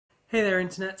Hey there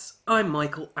internets, I'm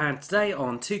Michael and today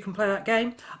on Toucan Play That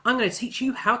Game I'm going to teach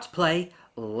you how to play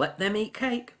Let Them Eat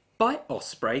Cake by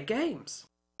Osprey Games.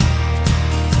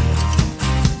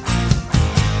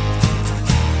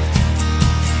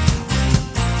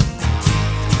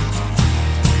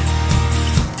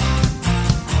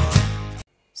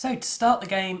 So to start the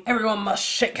game everyone must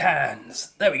shake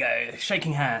hands. There we go,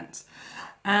 shaking hands.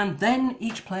 And then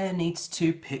each player needs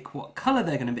to pick what colour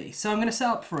they're going to be. So I'm going to set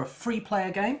up for a 3-player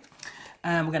game.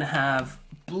 And we're going to have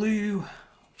blue,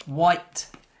 white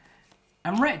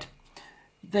and red.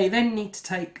 They then need to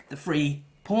take the 3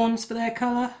 pawns for their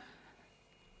colour.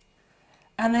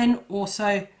 And then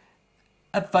also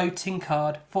a voting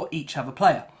card for each other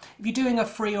player. If you're doing a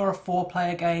 3 or a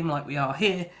 4-player game like we are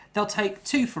here, they'll take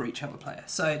 2 for each other player.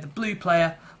 So the blue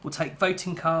player will take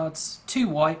voting cards, 2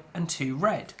 white and 2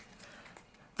 red.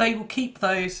 They will keep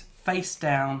those face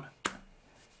down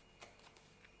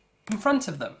in front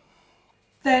of them.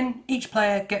 Then each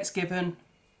player gets given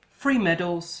 3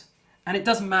 medals, and it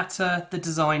doesn't matter the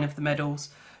design of the medals,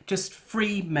 just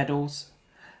 3 medals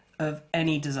of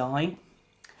any design.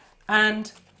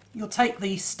 And you'll take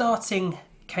the starting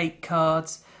cake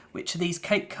cards, which are these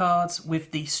cake cards with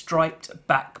the striped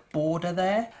back border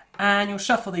there, and you'll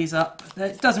shuffle these up.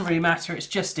 It doesn't really matter, it's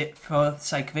just it for the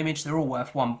sake of image, they're all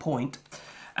worth 1 point.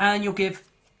 And you'll give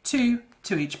 2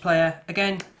 to each player.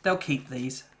 Again, they'll keep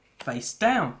these face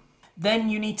down. Then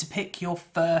you need to pick your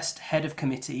first head of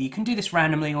committee. You can do this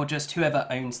randomly or just whoever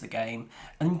owns the game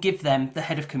and give them the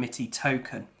head of committee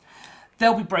token.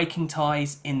 They'll be breaking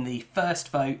ties in the first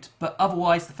vote, but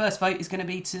otherwise the first vote is going to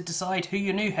be to decide who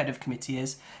your new head of committee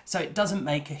is, so it doesn't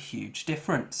make a huge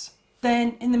difference.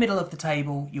 Then in the middle of the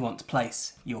table you want to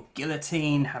place your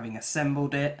guillotine, having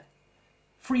assembled it,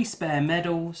 3 spare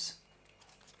medals,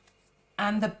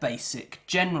 and the basic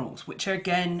generals, which are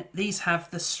again, these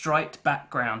have the striped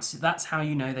background, so that's how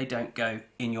you know they don't go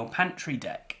in your pantry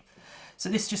deck. So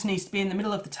this just needs to be in the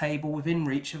middle of the table within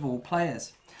reach of all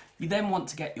players. You then want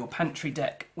to get your pantry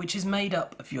deck, which is made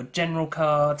up of your general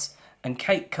cards and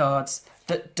cake cards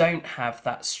that don't have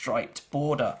that striped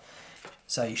border.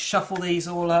 So you shuffle these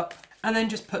all up and then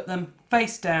just put them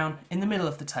face down in the middle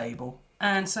of the table.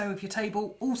 And so with your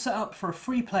table all set up for a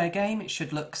 3-player game, it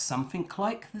should look something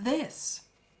like this.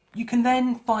 You can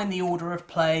then find the order of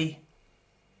play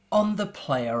on the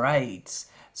player aids.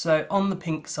 So on the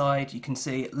pink side, you can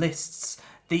see it lists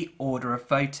the order of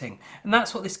voting. And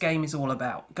that's what this game is all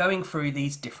about, going through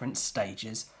these different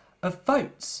stages of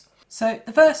votes. So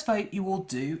the first vote you will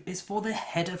do is for the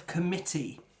head of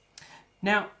committee.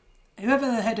 Now, whoever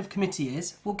the head of committee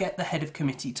is will get the head of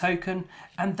committee token,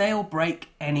 and they'll break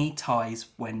any ties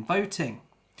when voting.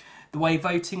 The way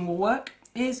voting will work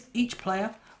is each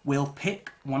player will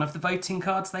pick one of the voting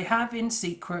cards they have in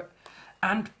secret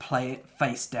and play it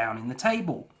face down in the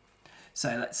table.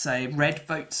 So let's say red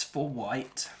votes for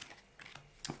white,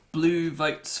 blue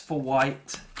votes for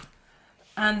white,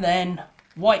 and then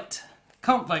white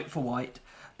can't vote for white,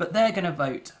 but they're going to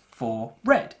vote for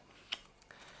red.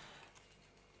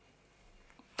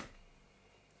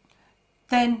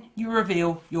 Then you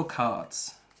reveal your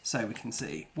cards. So we can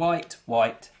see white,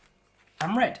 white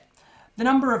and red. The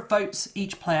number of votes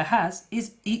each player has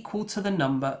is equal to the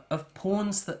number of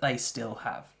pawns that they still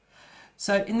have.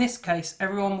 So in this case,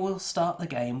 everyone will start the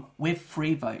game with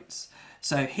 3 votes.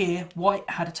 So here, white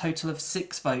had a total of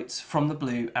 6 votes from the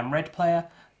blue and red player,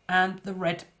 and the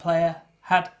red player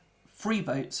had 3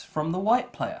 votes from the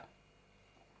white player.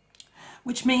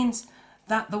 Which means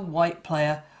that the white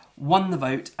player won the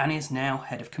vote and is now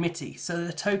head of committee, so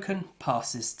the token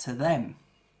passes to them.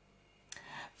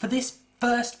 For this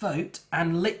first vote,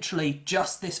 and literally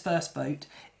just this first vote,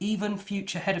 even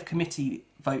future head of committee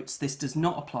votes this does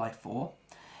not apply for,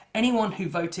 anyone who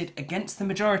voted against the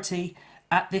majority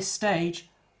at this stage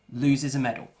loses a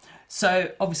medal.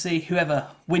 So obviously whoever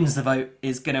wins the vote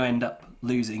is going to end up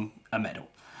losing a medal.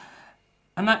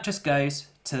 And that just goes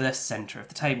to the centre of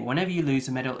the table. Whenever you lose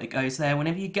a medal, it goes there.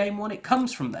 Whenever you gain one, it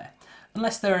comes from there.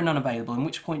 Unless there are none available, in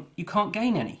which point you can't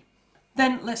gain any.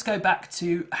 Then let's go back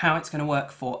to how it's going to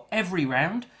work for every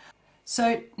round.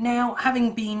 So now,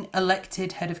 having been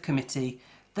elected head of committee,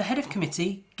 the head of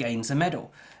committee gains a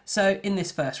medal. So in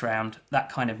this first round,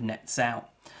 that kind of nets out.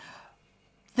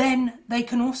 Then they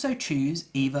can also choose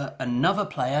either another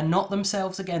player, not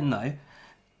themselves again though,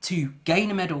 to gain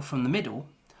a medal from the middle,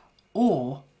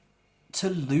 or to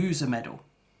lose a medal.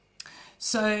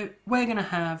 So we're going to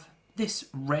have this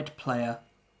red player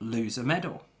lose a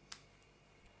medal.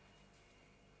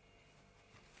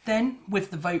 Then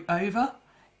with the vote over,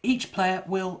 each player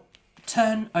will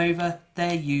turn over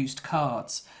their used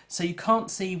cards. So you can't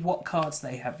see what cards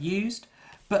they have used,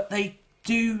 but they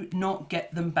do not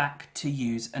get them back to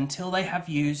use until they have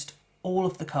used all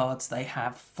of the cards they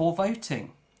have for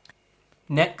voting.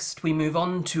 Next, we move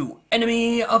on to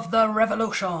Enemy of the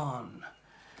Revolution.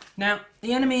 Now,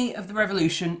 the Enemy of the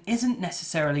Revolution isn't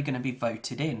necessarily going to be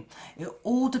voted in. It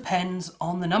all depends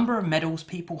on the number of medals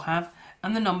people have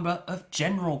and the number of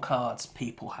general cards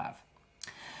people have.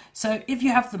 So if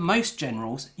you have the most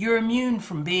generals, you're immune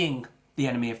from being the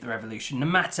Enemy of the Revolution, no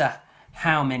matter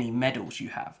how many medals you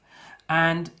have.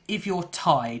 And if you're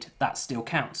tied, that still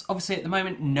counts. Obviously, at the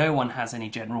moment, no one has any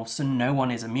generals, so no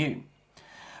one is immune.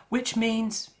 Which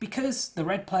means, because the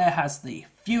red player has the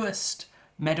fewest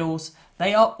medals,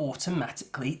 they are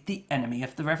automatically the Enemy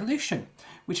of the Revolution.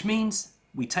 Which means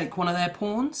we take one of their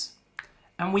pawns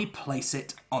and we place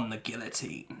it on the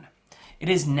guillotine. It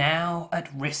is now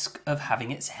at risk of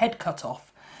having its head cut off.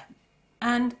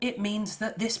 And it means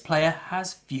that this player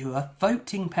has fewer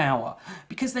voting power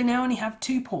because they now only have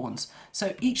 2 pawns.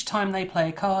 So each time they play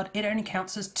a card, it only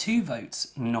counts as 2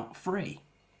 votes, not 3.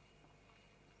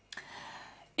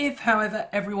 If, however,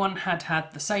 everyone had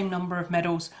had the same number of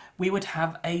medals, we would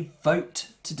have a vote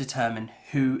to determine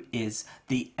who is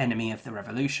the Enemy of the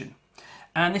Revolution.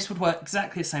 And this would work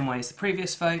exactly the same way as the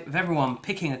previous vote, with everyone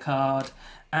picking a card,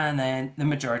 and then the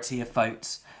majority of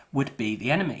votes would be the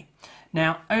enemy.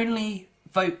 Now, only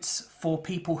votes for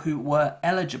people who were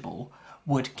eligible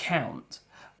would count,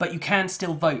 but you can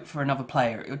still vote for another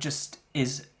player. It just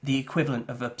is the equivalent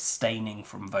of abstaining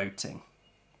from voting.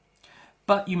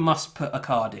 But you must put a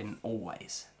card in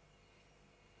always.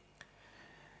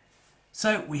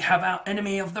 So we have our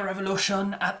Enemy of the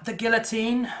Revolution at the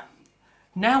guillotine.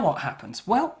 Now what happens?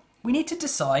 Well, we need to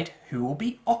decide who will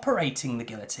be operating the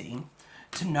guillotine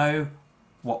to know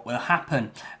what will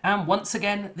happen. And once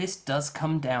again, this does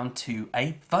come down to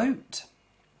a vote.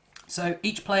 So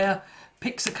each player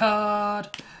picks a card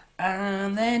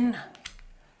and then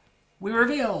we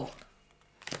reveal.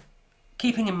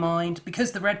 Keeping in mind,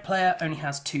 because the red player only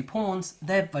has 2 pawns,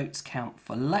 their votes count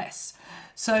for less.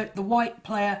 So the white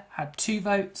player had 2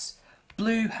 votes,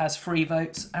 blue has 3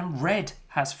 votes, and red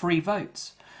has 3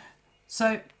 votes.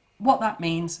 So what that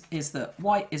means is that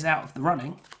white is out of the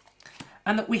running,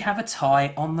 and that we have a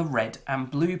tie on the red and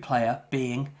blue player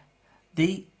being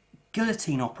the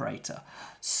guillotine operator.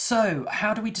 So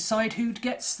how do we decide who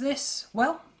gets this?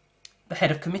 Well, the head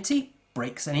of committee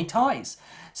breaks any ties.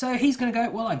 So he's going to go,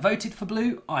 well, I voted for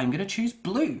blue, I'm going to choose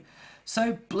blue.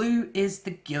 So blue is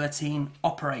the guillotine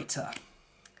operator.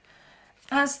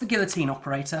 As the guillotine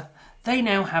operator, they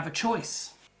now have a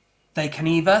choice. They can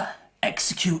either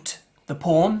execute the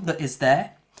pawn that is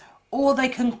there, or they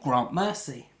can grant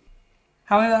mercy.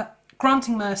 However,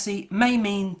 granting mercy may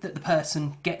mean that the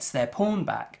person gets their pawn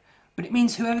back, but it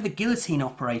means whoever the guillotine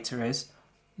operator is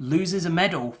loses a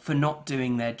medal for not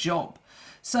doing their job.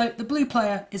 So the blue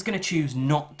player is going to choose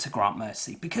not to grant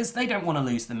mercy because they don't want to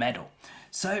lose the medal.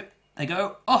 So they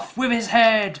go off with his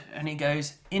head and he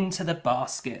goes into the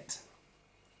basket.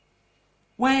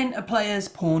 When a player's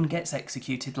pawn gets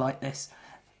executed like this,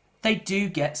 they do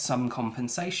get some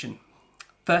compensation.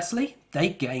 Firstly, they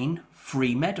gain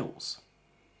 3 medals.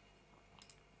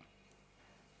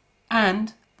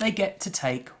 And they get to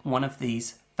take one of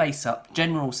these face-up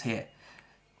generals here.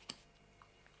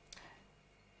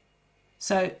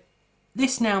 So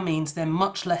this now means they're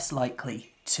much less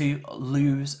likely to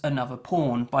lose another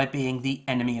pawn by being the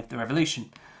Enemy of the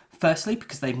Revolution. Firstly,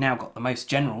 because they've now got the most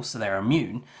generals, so they're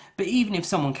immune. But even if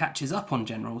someone catches up on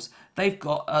generals, they've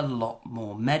got a lot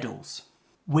more medals.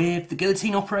 With the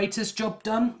guillotine operator's job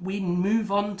done, we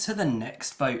move on to the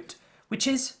next vote, which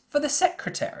is for the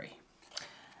secretary.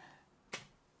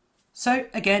 So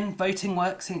again, voting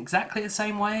works in exactly the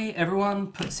same way.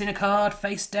 Everyone puts in a card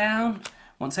face down.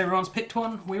 Once everyone's picked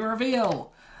one, we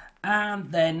reveal.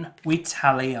 And then we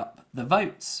tally up the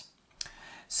votes.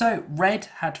 So red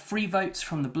had 3 votes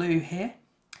from the blue here.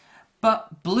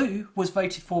 But blue was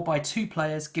voted for by 2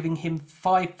 players, giving him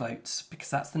 5 votes, because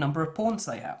that's the number of pawns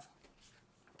they have.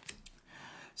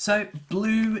 So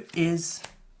blue is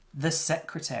the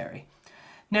secretary.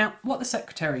 Now, what the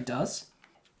secretary does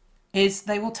is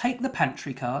they will take the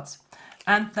pantry cards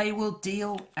and they will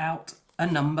deal out a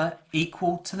number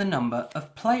equal to the number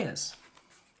of players.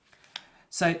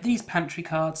 So these pantry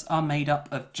cards are made up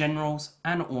of generals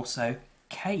and also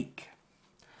cake.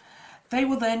 They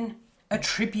will then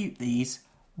attribute these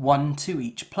 1 to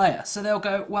each player. So they'll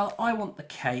go, well, I want the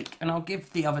cake, and I'll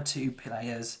give the other 2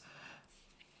 players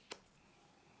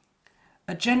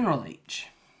a general each.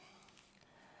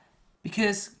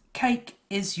 Because cake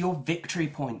is your victory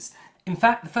points. In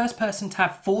fact, the first person to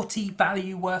have 40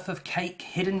 value worth of cake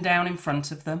hidden down in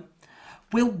front of them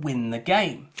will win the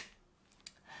game.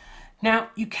 Now,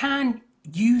 you can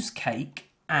use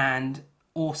cake and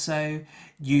also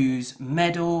use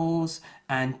medals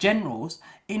and generals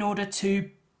in order to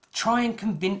try and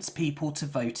convince people to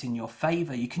vote in your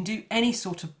favour. You can do any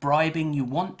sort of bribing you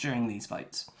want during these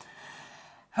votes.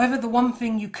 However, the one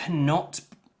thing you cannot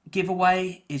give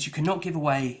away is you cannot give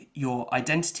away your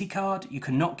identity card, you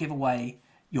cannot give away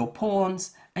your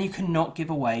pawns, and you cannot give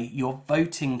away your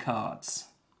voting cards.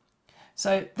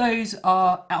 So those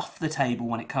are off the table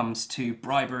when it comes to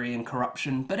bribery and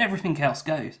corruption, but everything else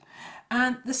goes.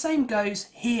 And the same goes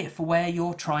here for where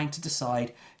you're trying to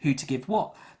decide who to give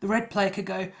what. The red player could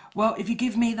go, well, if you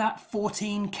give me that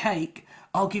 14 cake,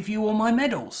 I'll give you all my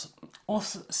medals, or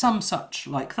some such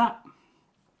like that.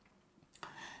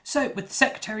 So with the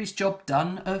secretary's job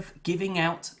done of giving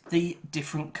out the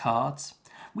different cards,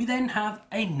 we then have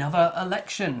another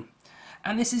election.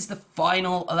 And this is the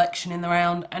final election in the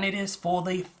round, and it is for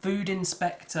the food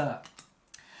inspector.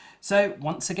 So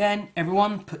once again,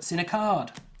 everyone puts in a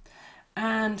card.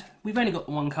 And we've only got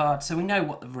the one card, so we know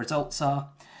what the results are.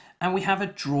 And we have a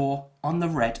draw on the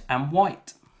red and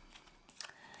white.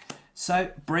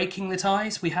 So breaking the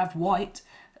ties, we have white.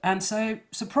 And so,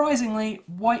 surprisingly,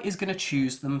 white is going to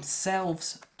choose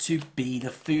themselves to be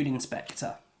the food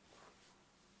inspector.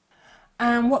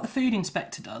 And what the food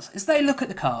inspector does is they look at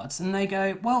the cards and they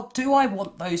go, well, do I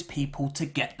want those people to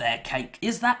get their cake?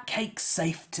 Is that cake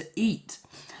safe to eat?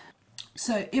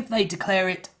 So if they declare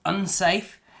it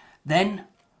unsafe, then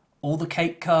all the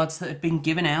cake cards that have been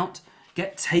given out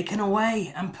get taken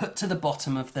away and put to the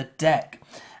bottom of the deck.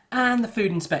 And the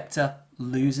food inspector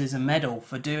loses a medal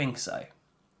for doing so,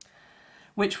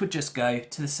 which would just go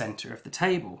to the centre of the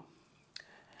table.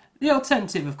 The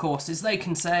alternative, of course, is they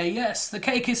can say, yes, the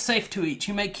cake is safe to eat,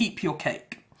 you may keep your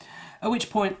cake. At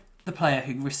which point, the player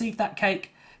who received that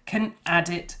cake can add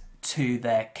it to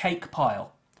their cake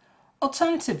pile.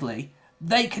 Alternatively,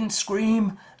 they can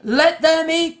scream, let them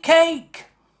eat cake!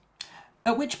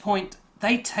 At which point,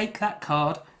 they take that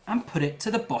card and put it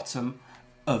to the bottom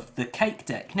of the cake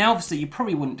deck. Now, obviously, you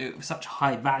probably wouldn't do it with such a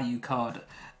high value card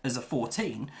as a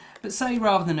 14, but say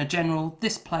rather than a general,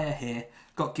 this player here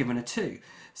got given a 2.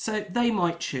 So they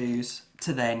might choose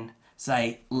to then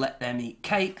say, let them eat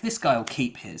cake. This guy will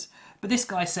keep his, but this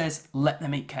guy says, let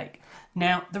them eat cake.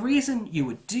 Now, the reason you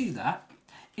would do that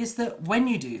is that when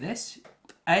you do this,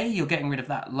 A, you're getting rid of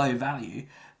that low value,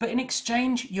 but in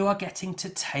exchange, you are getting to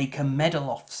take a medal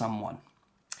off someone.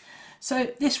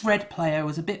 So this red player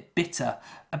was a bit bitter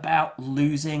about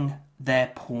losing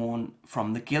their pawn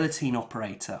from the guillotine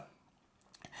operator.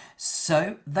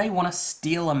 So they want to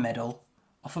steal a medal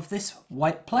off of this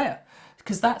white player,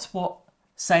 because that's what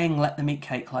saying let them eat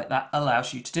cake like that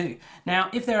allows you to do. Now,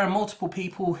 if there are multiple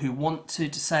people who want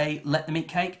to say let them eat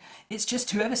cake, it's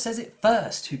just whoever says it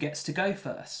first who gets to go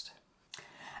first.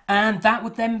 And that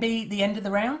would then be the end of the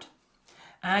round.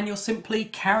 And you'll simply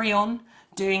carry on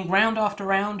doing round after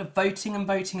round of voting and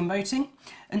voting and voting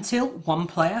until one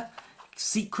player,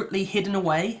 secretly hidden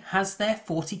away, has their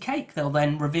 40 cake. They'll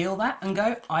then reveal that and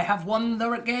go, I have won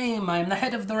the game, I am the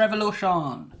head of the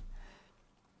revolution.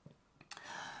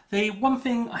 The one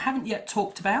thing I haven't yet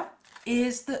talked about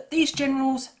is that these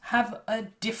generals have a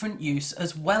different use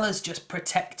as well as just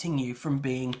protecting you from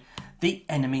being the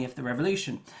enemy of the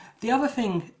revolution. The other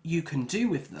thing you can do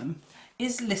with them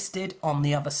is listed on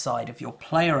the other side of your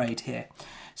player aid here.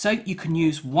 So you can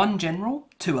use one general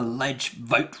to allege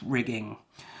vote rigging,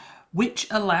 which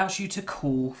allows you to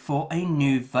call for a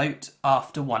new vote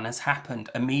after one has happened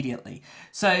immediately.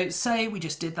 So say we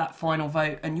just did that final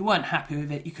vote and you weren't happy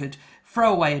with it, you could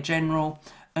throw away a general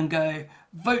and go,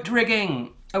 vote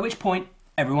rigging, at which point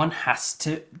everyone has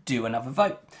to do another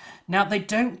vote. Now they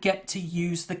don't get to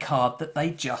use the card that they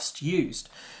just used.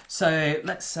 So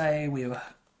let's say we were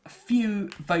a few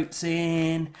votes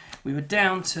in, we were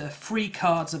down to 3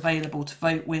 cards available to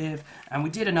vote with, and we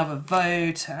did another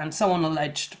vote and someone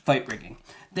alleged vote rigging.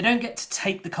 They don't get to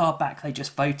take the card back they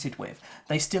just voted with.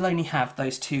 They still only have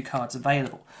those 2 cards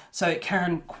available. So it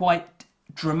can quite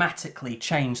dramatically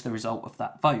change the result of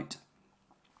that vote.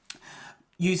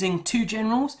 Using 2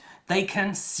 generals, they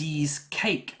can seize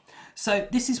cake. So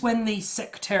this is when the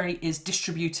secretary is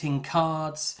distributing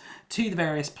cards to the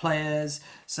various players.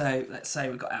 So let's say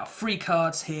we've got our 3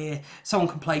 cards here. Someone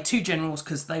can play 2 generals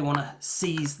because they want to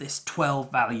seize this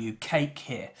 12 value cake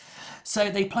here. So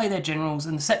they play their generals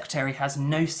and the secretary has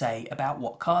no say about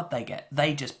what card they get.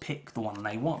 They just pick the one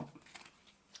they want.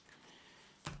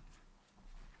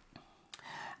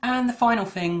 And the final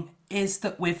thing is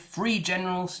that with 3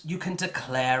 generals, you can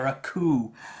declare a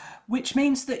coup, which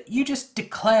means that you just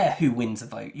declare who wins a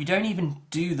vote. You don't even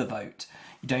do the vote.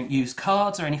 You don't use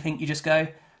cards or anything. You just go,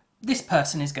 this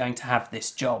person is going to have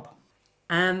this job.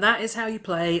 And that is how you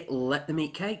play Let Them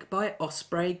Eat Cake by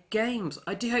Osprey Games.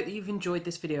 I do hope that you've enjoyed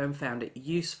this video and found it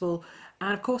useful.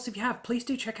 And of course, if you have, please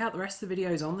do check out the rest of the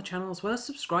videos on the channel, as well as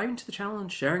subscribing to the channel and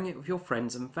sharing it with your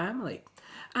friends and family.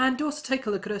 And do also take a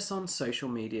look at us on social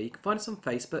media. You can find us on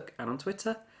Facebook and on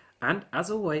Twitter. And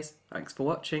as always, thanks for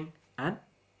watching and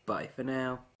bye for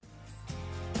now.